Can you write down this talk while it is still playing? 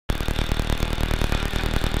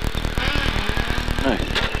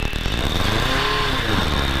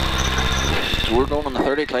4 going on the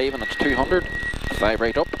 30, Clive, and it's 200. 5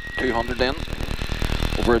 right up, 200 then.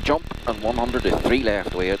 Over a jump, and 100 to 3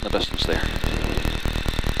 left, way out in the distance there.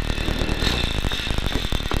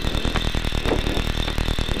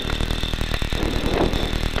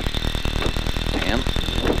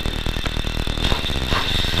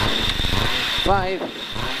 Five,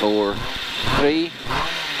 4, 3,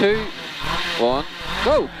 2, 1,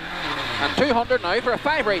 go! And 200 now for a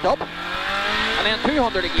 5 right up, and then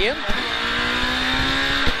 200 again.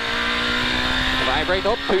 5 right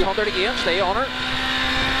up, 200 again, stay on her.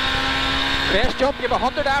 Crest jump, you have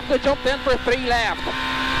 100 after the jump, then for 3 left.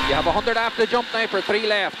 You have 100 after the jump now for 3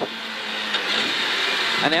 left.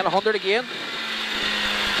 And then 100 again.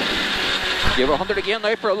 You have 100 again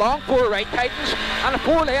now for a long 4 right, tightens, and a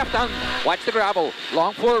 4 left, and watch the gravel.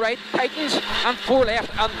 Long 4 right, tightens, and 4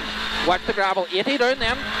 left, and watch the gravel. 80 down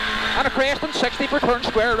then, and a crest and 60 for turn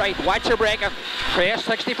square right. Watch your braking. Crest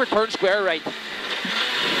 60 for turn square right.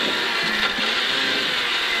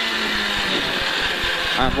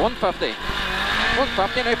 And 150.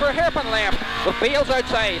 150 now for a hairpin left, with bales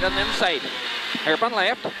outside and inside. Hairpin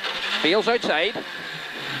left, bales outside.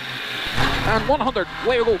 And 100,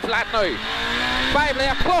 away we go, flat now. 5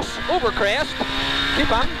 left plus, over crest.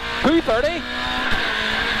 Keep on, 230.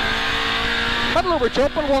 Middle over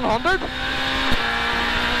jump and 100.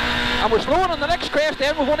 And we're slowing on the next crest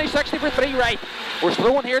then, we've only 60 for 3 right. We're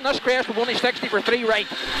slowing here in this crest, we've only 60 for 3 right.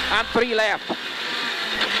 And 3 left.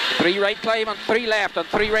 3 right, Clive, and 3 left, and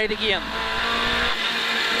 3 right again.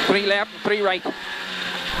 3 left and 3 right.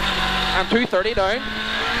 And 230 down.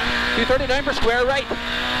 230 down for square right.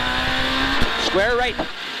 Square right.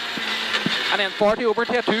 And then 40 over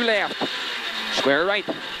to a 2 left. Square right.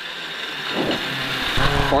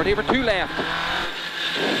 40 over 2 left.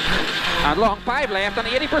 And long 5 left, and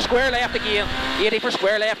 80 for square left again. 80 for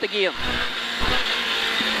square left again.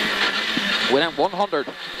 We then 100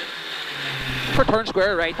 for turn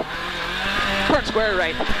square right. Turn square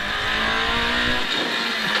right.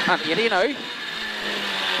 And 80 now.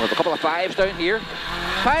 With a couple of 5s down here.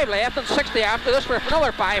 5 left and 60 after this for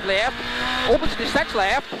another 5 left. Opens to 6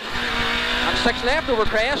 left. And 6 left over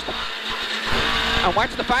crest. And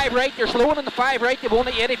watch the 5 right. You're slowing in the 5 right. You've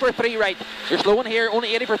only 80 for 3 right. You're slowing here,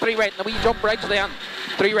 only 80 for 3 right. And the wee jump brakes then.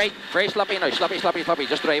 3 right. Very sloppy now. Sloppy, sloppy, sloppy.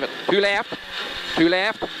 Just drive it. 2 left. 2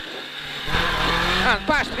 left. And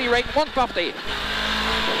fast 3 right. 150.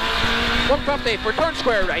 150 for turn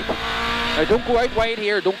square right. Now don't go out wide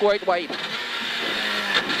here. Don't go out wide.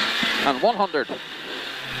 And 100.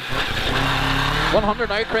 100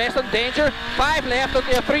 now, crest in danger. 5 left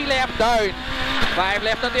into a 3 left down. 5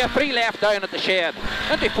 left into a 3 left down at the shed.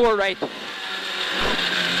 Into 4 right.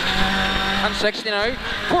 And 60 now.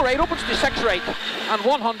 4 right opens to 6 right. And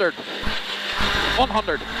 100.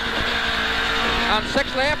 100. And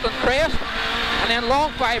 6 left and crest. And then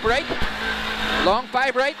long 5 right. Long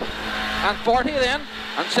 5 right. And 40 then.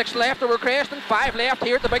 And 6 left over crest and 5 left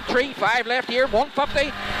here at the big tree. 5 left here,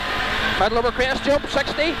 150. Middle over crest jump,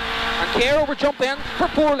 60. And care over jump then for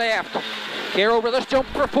 4 left. Care over this jump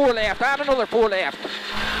for 4 left. And another 4 left.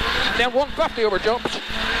 And then 150 over jumps.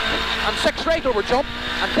 And 6 right over jump.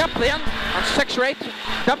 And dip then. And 6 right.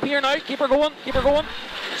 Dip here now. Keep her going. Keep her going.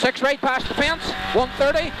 6 right past the fence.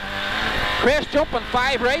 130. Crest jump and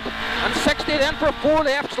 5 right. And 60 then for a 4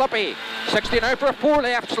 left slippy. 60 now for a 4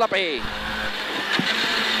 left slippy.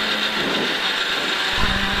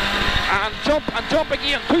 And jump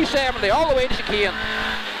again, 270, all the way to chicane.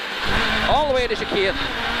 All the way to chicane.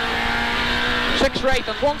 6 right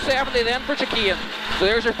and 170 then for chicane. So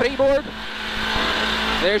there's your 3 board.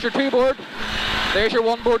 There's your 2 board. There's your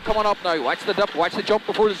 1 board coming up now. Watch the dip, watch the jump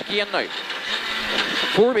before the chicane now.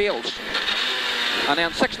 4 bales. And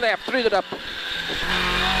then 6 left through the dip.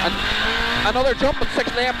 And another jump and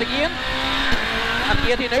 6 left again. And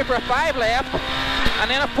 80 now for a 5 left. And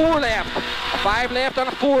then a 4 left. A 5 left and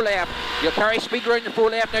a 4 left. You'll carry speed around the 4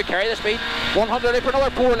 left now, carry the speed. 100 for another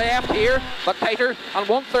 4 left here, but tighter, and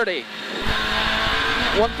 130.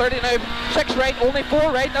 130 now, 6 right, only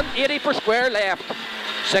 4 right, and 80 for square left.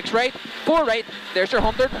 6 right, 4 right, there's your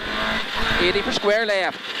 100. 80 for square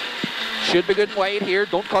left. Should be good and wide here,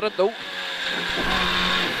 don't cut it though.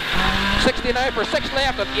 60 now for 6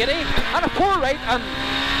 left and 80, and a 4 right, and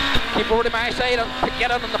keep over to my side and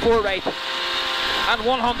get in on the 4 right. And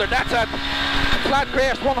 100, that's it. Flat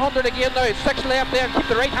crest, 100 again now, 6 left there, keep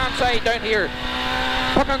the right hand side down here.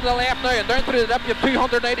 Tuck onto the left now and down through the dip, you have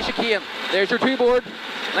 200 now to chicane. There's your 2 board,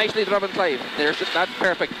 nicely driven Clive. That's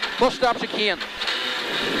perfect. Bus stop chicane.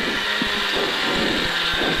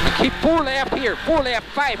 Keep 4 left here, 4 left,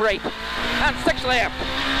 5 right, and 6 left.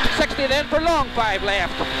 60 then for long 5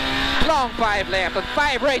 left. long 5 left, and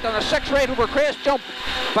 5 right, and a 6 right over crest jump.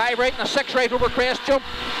 5 right and a 6 right over crest jump,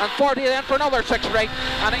 and 40 then for another 6 right,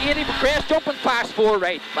 and an 80 for crest jump, and fast 4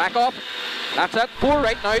 right. Back off. That's it. 4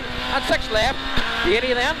 right now, and 6 left.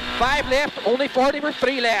 80 then, 5 left, only 40 for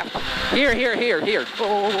 3 left. Here.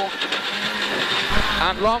 Oh.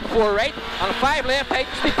 And long 4 right, and 5 left,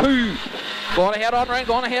 tightens the 2. Going ahead on round,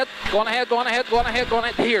 going ahead.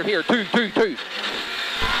 Here, 2.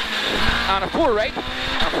 And a 4 right,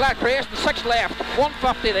 and a flat crest, and 6 left.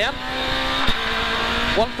 150 then.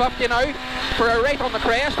 150 now for a right on the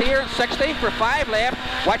crest here, and 60 for 5 left.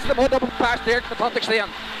 Watch the mud up past there to the Atlantic then.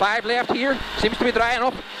 5 left here, seems to be dry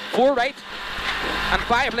enough. 4 right, and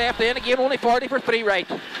 5 left then again, only 40 for 3 right.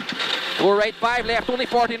 4 right, 5 left, only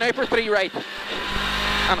 40 now for 3 right.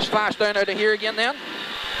 And it's fast down out of here again then.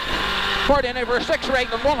 40 now for a 6 right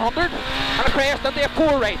and 100. And a crest into a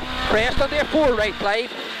 4 right. Crest into a 4 right,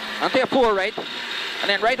 Clive. Into a 4 right. And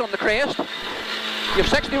then right on the crest. You have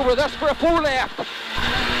 60 over this for a 4 left.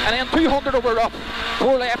 And then 200 over rough.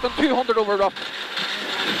 4 left and 200 over rough.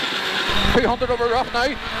 200 over rough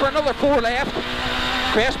now for another 4 left.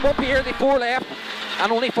 Crest up here, the 4 left.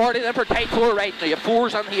 And only 40 then for tight 4 right. Now you have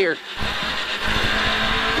 4s on here.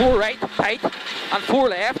 4 right, tight, and 4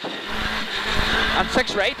 left, and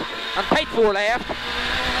 6 right, and tight 4 left,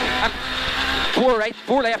 and 4 right,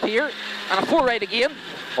 4 left here, and a 4 right again,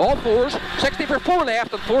 all 4s, 60 for 4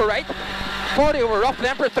 left and 4 right, 40 over rough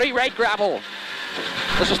then for 3 right gravel.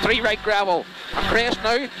 This is 3 right gravel, and crest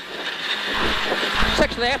now,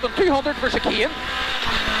 6 left and 200 for chicane.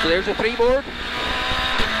 So there's your 3 board,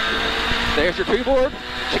 there's your 2 board,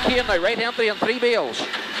 chicane now right entry and 3 bales.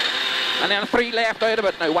 And then 3 left out of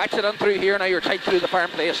it. Now watch it on through here. Now you're tight through the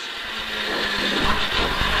farm place.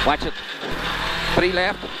 Watch it. 3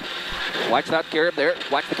 left. Watch that curb there.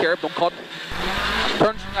 Watch the curb. Don't cut.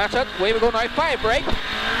 Turns. That's it. Away we go now. 5 right.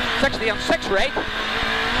 60 and 6 right.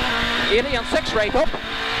 80 and 6 right up.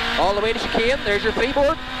 All the way to chicane. There's your 3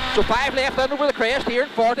 board. So 5 left down over the crest here.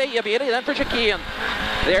 And 40. You have 80 then for chicane.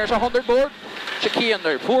 There's a 100 board. Chicane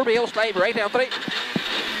there. 4 bales. Clive right entry.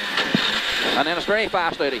 And then it's very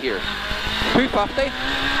fast out of here. 250.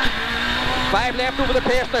 5 left over the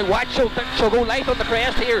crest now. Watch, she'll go light on the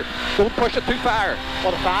crest here. Don't push it too far.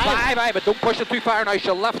 What, a 5? 5, but don't push it too far now.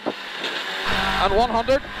 She'll lift. And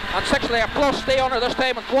 100. And 6 left. Plus, stay on her this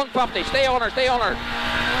time. And 150. Stay on her.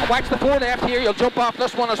 And watch the 4 left here. You'll jump off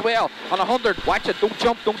this one as well. On 100. Watch it. Don't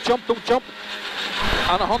jump. And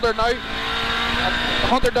 100 now. And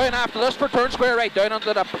 100 down after this for turn square right. Down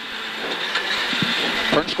onto the...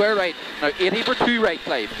 Turn square right. Now 80 for 2 right,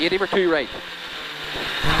 Clive. 80 for 2 right.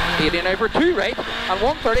 80 now for 2 right. And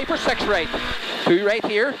 130 for 6 right. 2 right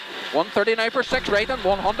here. 130 now for 6 right and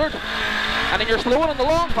 100. And then you're slowing on the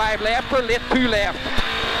long 5 left for late 2 left.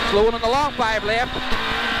 Slowing on the long 5 left.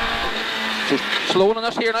 So slowing on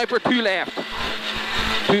this here now for 2 left.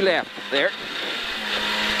 2 left. There.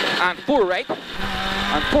 And 4 right.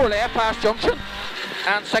 And 4 left past junction.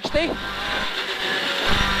 And 60.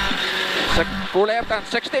 4 left and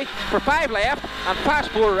 60 for 5 left and past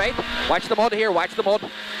 4 right. Watch the mud here, watch the mud.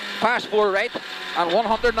 Past 4 right and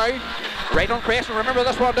 100 now. Right on crest, and remember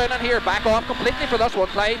this one down in here. Back off completely for this one,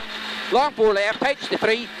 Clive. Long 4 left, tightens the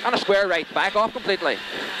 3 and a square right. Back off completely.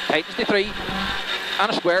 Tightens the 3 and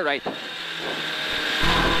a square right.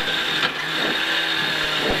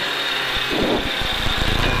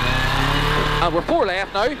 And we're 4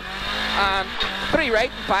 left now. And 3 right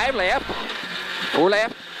and 5 left. 4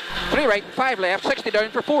 left. 3 right and 5 left, 60 down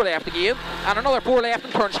for 4 left again, and another 4 left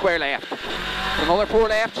and turn square left. Another 4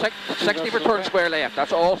 left, 60 for turn square left.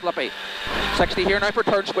 That's all slippy. 60 here now for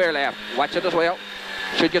turn square left. Watch it as well.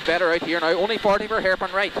 Should get better out here now. Only 40 for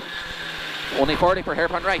hairpin right. Only 40 for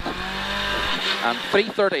hairpin right. And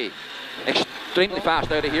 330. Extremely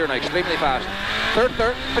fast out of here now, extremely fast.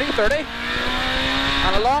 330.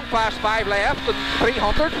 And a long pass 5 left and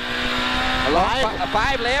 300. A long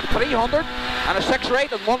 5 left, 300. And a 6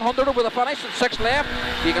 right and 100 over the finish, and 6 left.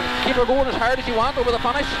 You can keep her going as hard as you want over the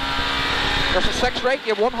finish. There's a 6 right,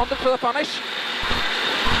 you have 100 for the finish.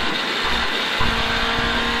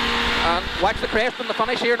 And watch the crest in the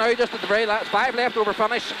finish here now, just at the very last. 5 left over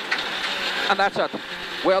finish. And that's it.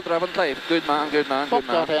 Well driven, Clive. Good man, good man, good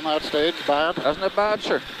man. Got in that stage, bad. Isn't it bad,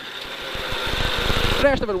 sir? The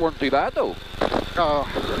rest of it weren't too bad though. Oh.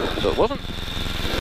 So it wasn't.